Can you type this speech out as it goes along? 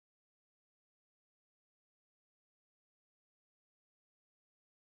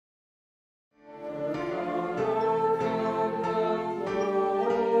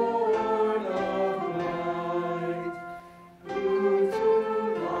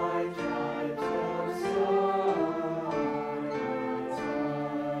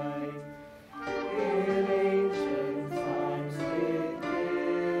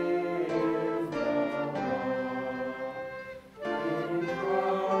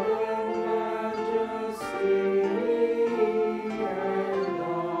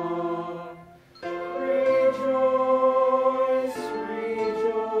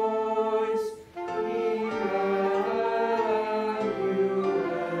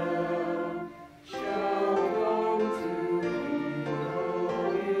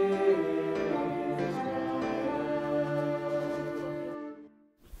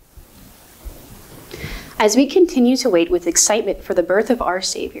As we continue to wait with excitement for the birth of our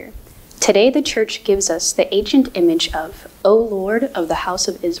Savior, today the Church gives us the ancient image of, O Lord of the house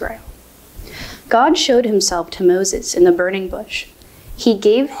of Israel. God showed himself to Moses in the burning bush. He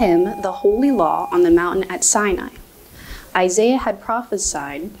gave him the holy law on the mountain at Sinai. Isaiah had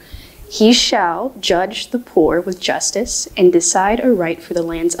prophesied, "He shall judge the poor with justice and decide aright for the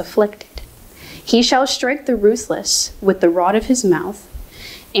land's afflicted. He shall strike the ruthless with the rod of his mouth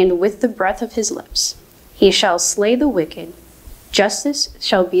and with the breath of his lips. He shall slay the wicked. Justice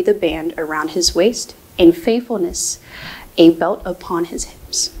shall be the band around his waist, and faithfulness a belt upon his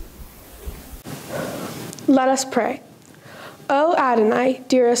hips." Let us pray. O Adonai,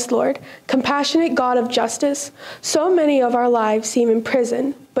 dearest Lord, compassionate God of justice, so many of our lives seem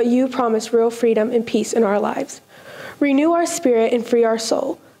imprisoned, but you promise real freedom and peace in our lives. Renew our spirit and free our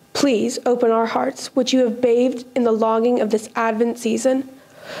soul. Please open our hearts, which you have bathed in the longing of this Advent season.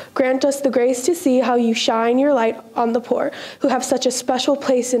 Grant us the grace to see how you shine your light on the poor, who have such a special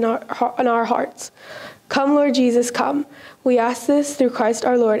place in our hearts. Come, Lord Jesus, come. We ask this through Christ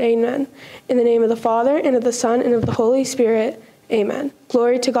our Lord. Amen. In the name of the Father, and of the Son, and of the Holy Spirit. Amen.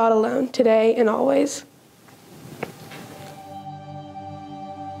 Glory to God alone, today and always.